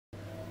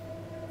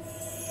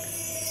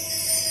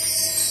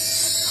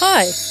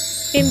Hi!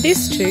 In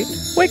this tube,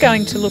 we're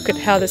going to look at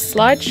how the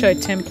slideshow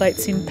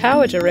templates in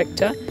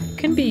PowerDirector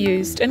can be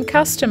used and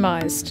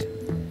customised.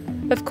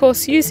 Of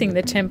course, using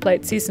the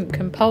templates isn't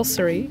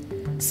compulsory.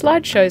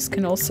 Slideshows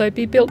can also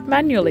be built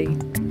manually.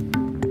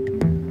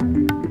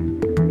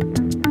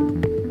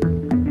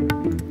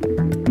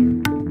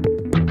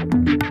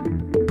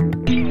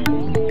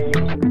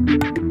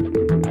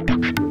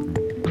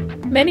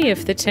 Many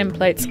of the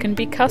templates can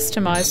be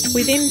customised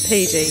within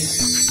PD.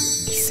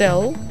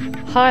 Cell,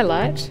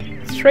 Highlight,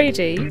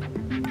 3D,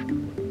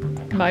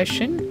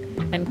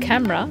 Motion and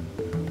Camera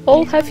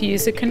all have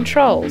user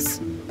controls.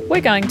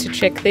 We're going to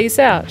check these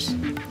out.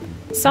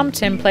 Some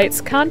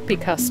templates can't be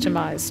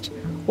customised.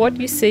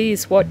 What you see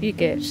is what you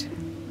get.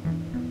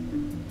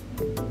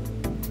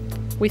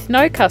 With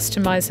no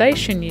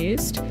customisation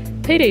used,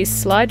 PD's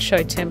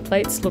slideshow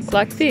templates look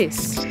like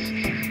this.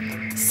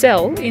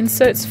 Cell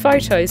inserts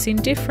photos in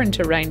different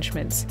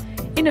arrangements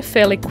in a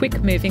fairly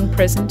quick-moving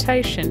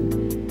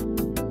presentation.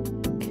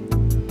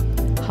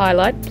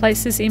 Highlight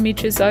places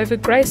images over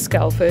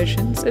grayscale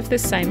versions of the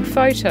same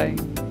photo.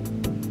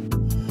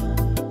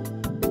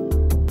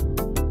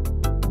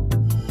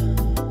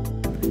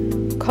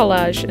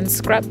 Collage and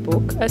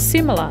Scrapbook are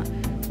similar,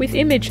 with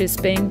images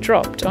being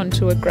dropped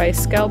onto a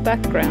grayscale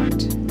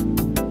background.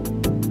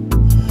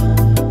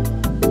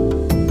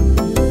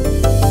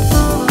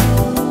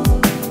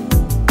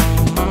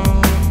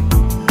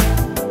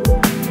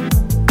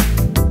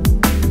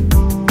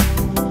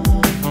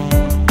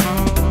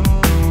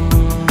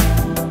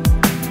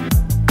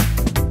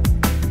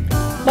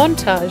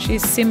 Montage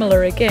is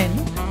similar again,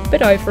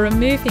 but over a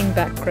moving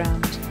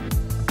background.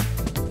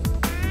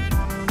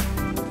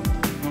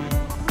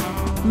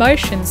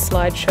 Motion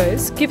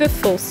slideshows give a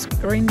full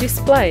screen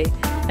display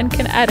and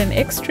can add an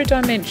extra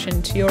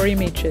dimension to your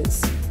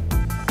images.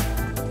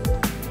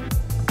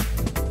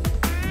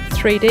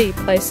 3D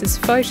places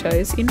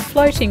photos in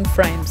floating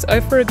frames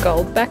over a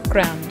gold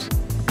background.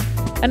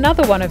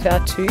 Another one of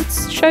our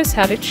tools shows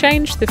how to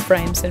change the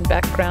frames and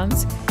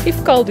backgrounds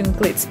if golden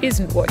glitz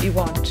isn't what you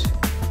want.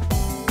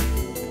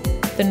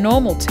 The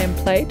normal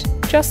template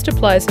just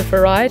applies a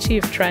variety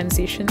of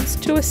transitions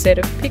to a set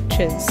of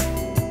pictures.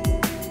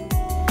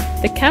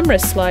 The camera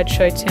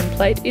slideshow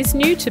template is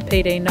new to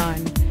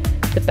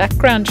PD9. The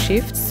background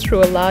shifts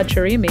through a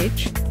larger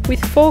image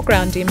with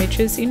foreground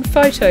images in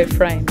photo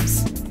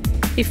frames.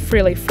 If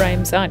frilly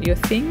frames aren't your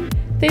thing,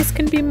 these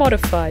can be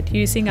modified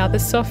using other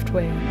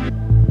software.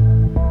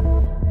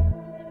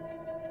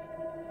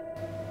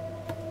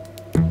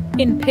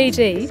 In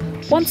PD,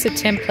 once a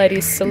template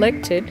is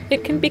selected,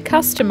 it can be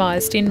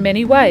customised in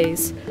many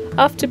ways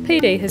after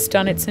PD has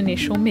done its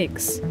initial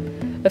mix.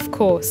 Of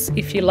course,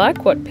 if you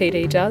like what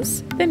PD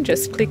does, then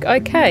just click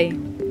OK.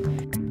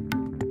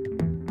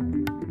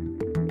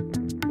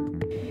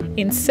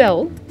 In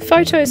Cell,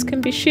 photos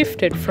can be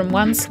shifted from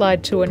one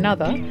slide to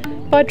another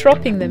by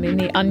dropping them in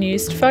the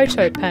unused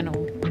photo panel.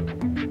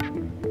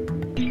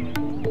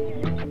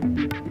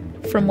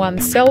 From one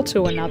cell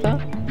to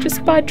another,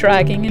 just by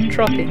dragging and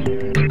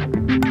dropping.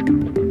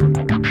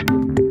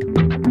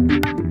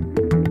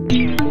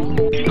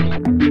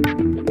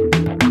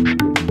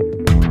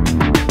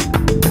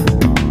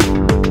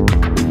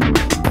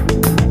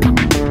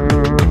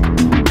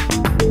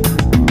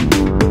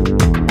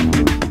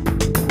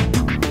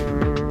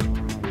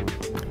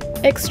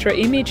 Extra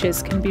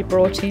images can be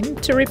brought in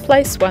to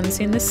replace ones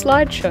in the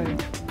slideshow.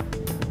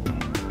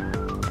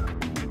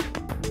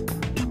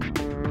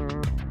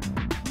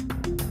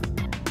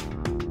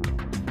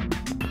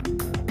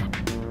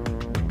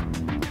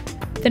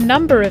 The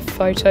number of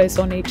photos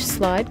on each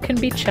slide can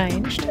be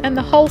changed and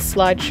the whole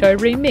slideshow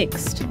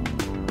remixed.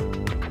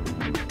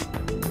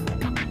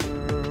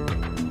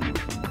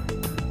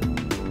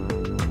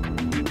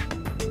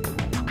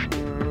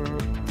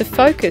 The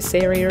focus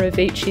area of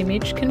each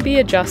image can be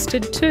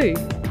adjusted too.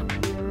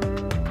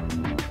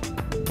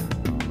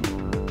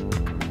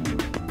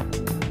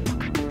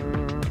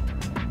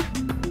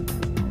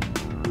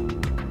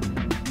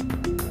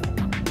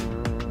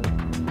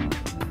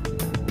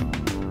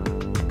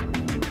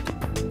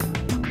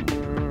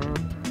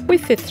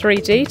 With the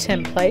 3D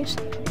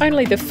template,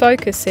 only the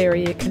focus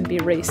area can be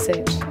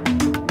reset.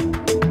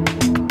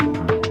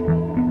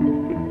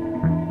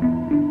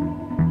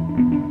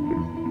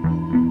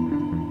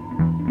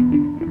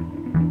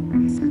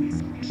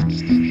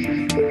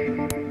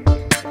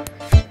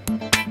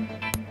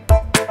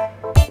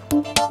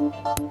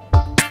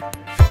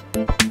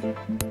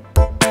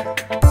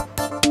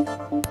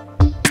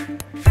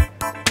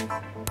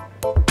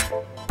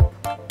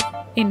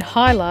 In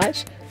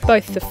Highlight,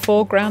 both the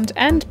foreground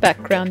and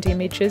background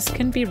images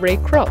can be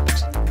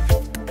recropped.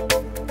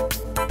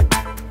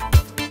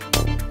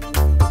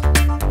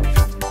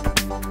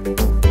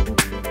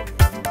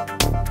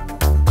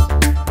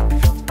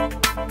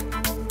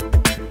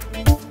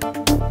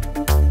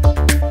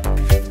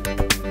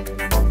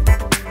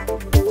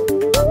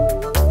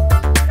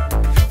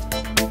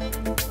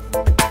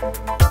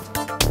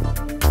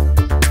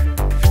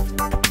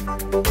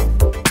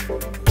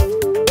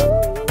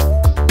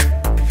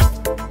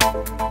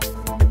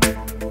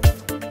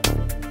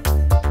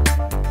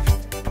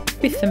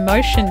 With the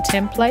motion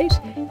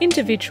template,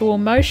 individual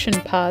motion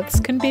paths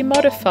can be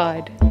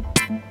modified.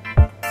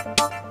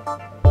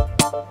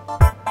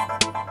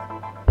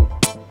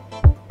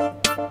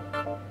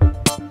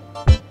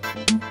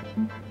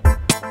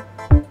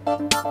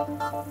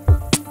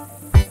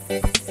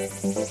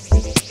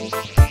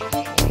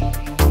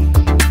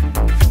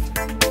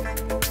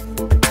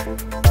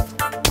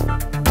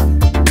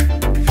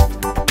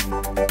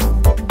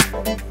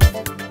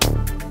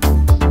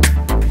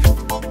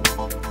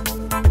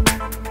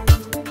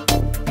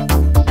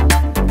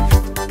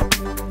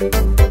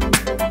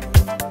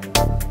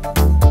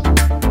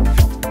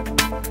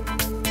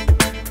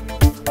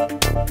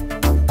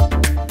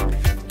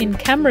 In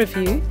camera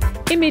view,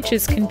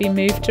 images can be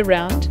moved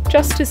around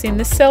just as in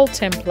the cell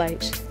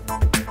template.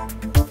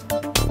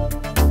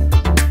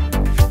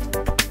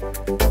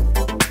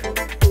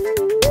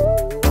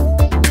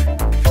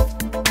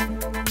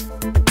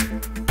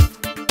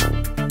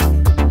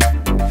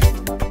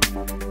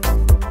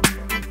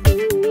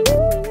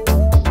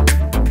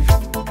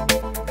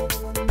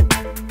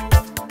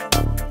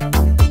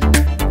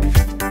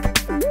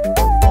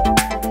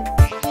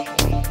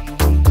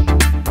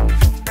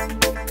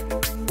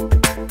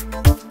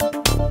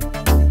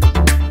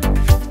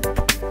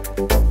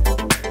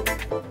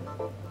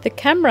 The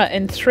camera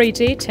and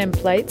 3D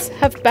templates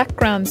have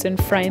backgrounds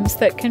and frames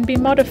that can be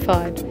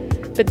modified,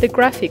 but the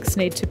graphics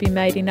need to be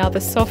made in other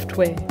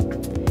software.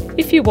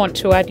 If you want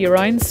to add your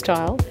own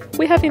style,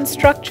 we have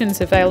instructions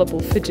available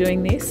for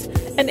doing this,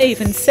 and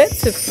even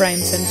sets of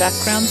frames and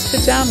backgrounds for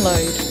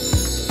download.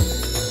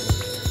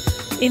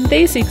 In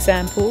these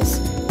examples,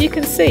 you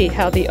can see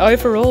how the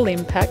overall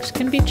impact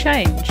can be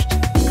changed.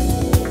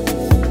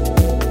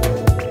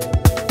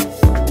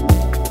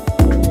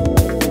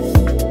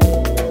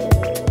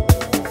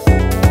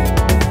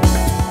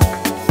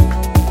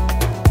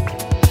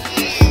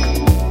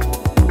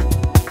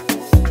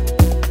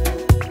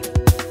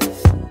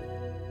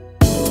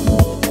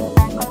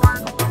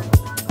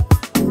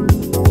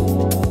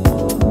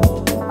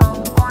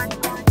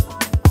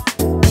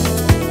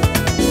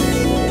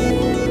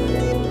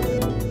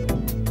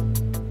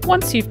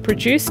 Once you've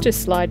produced a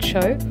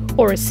slideshow,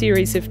 or a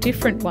series of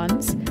different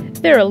ones,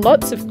 there are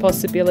lots of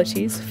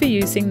possibilities for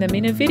using them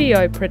in a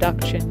video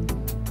production.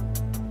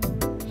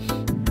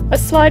 A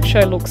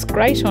slideshow looks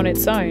great on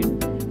its own,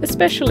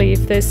 especially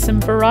if there's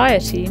some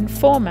variety in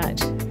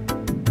format.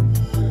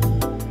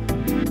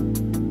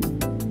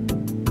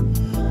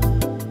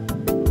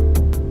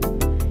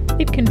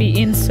 It can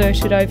be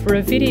inserted over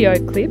a video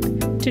clip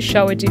to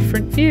show a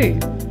different view.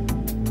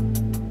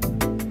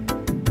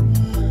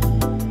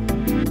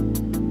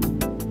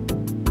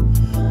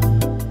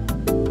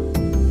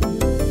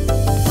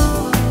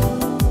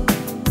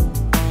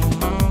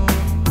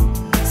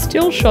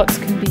 Still shots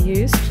can be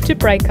used to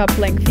break up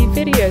lengthy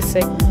video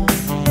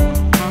segments.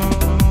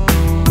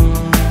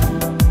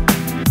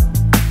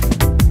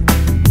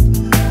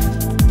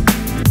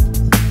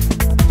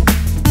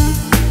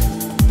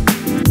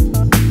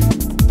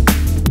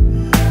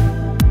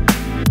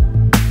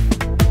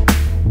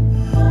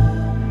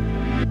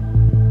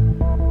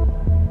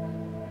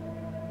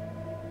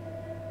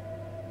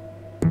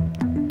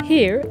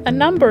 Here, a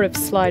number of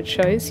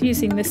slideshows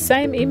using the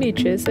same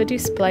images are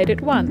displayed at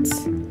once.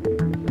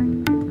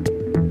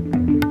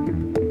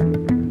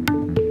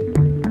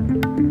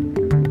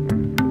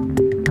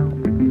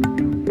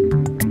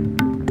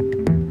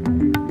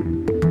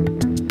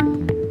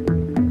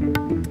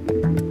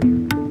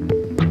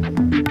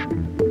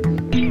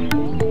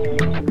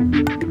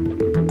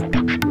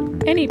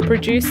 Any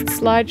produced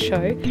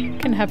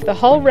slideshow can have the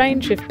whole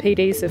range of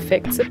PD's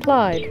effects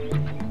applied.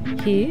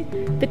 Here,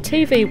 the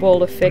TV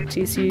wall effect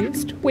is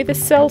used with a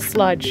cell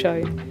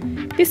slideshow.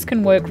 This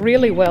can work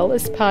really well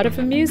as part of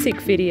a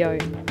music video.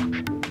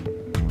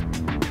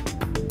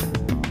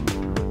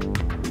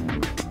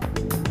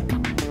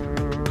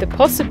 The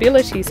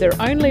possibilities are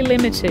only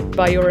limited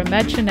by your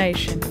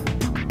imagination.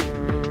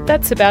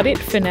 That's about it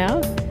for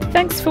now.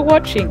 Thanks for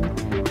watching.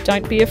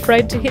 Don't be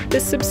afraid to hit the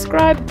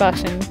subscribe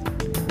button.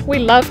 We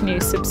love new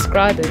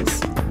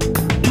subscribers.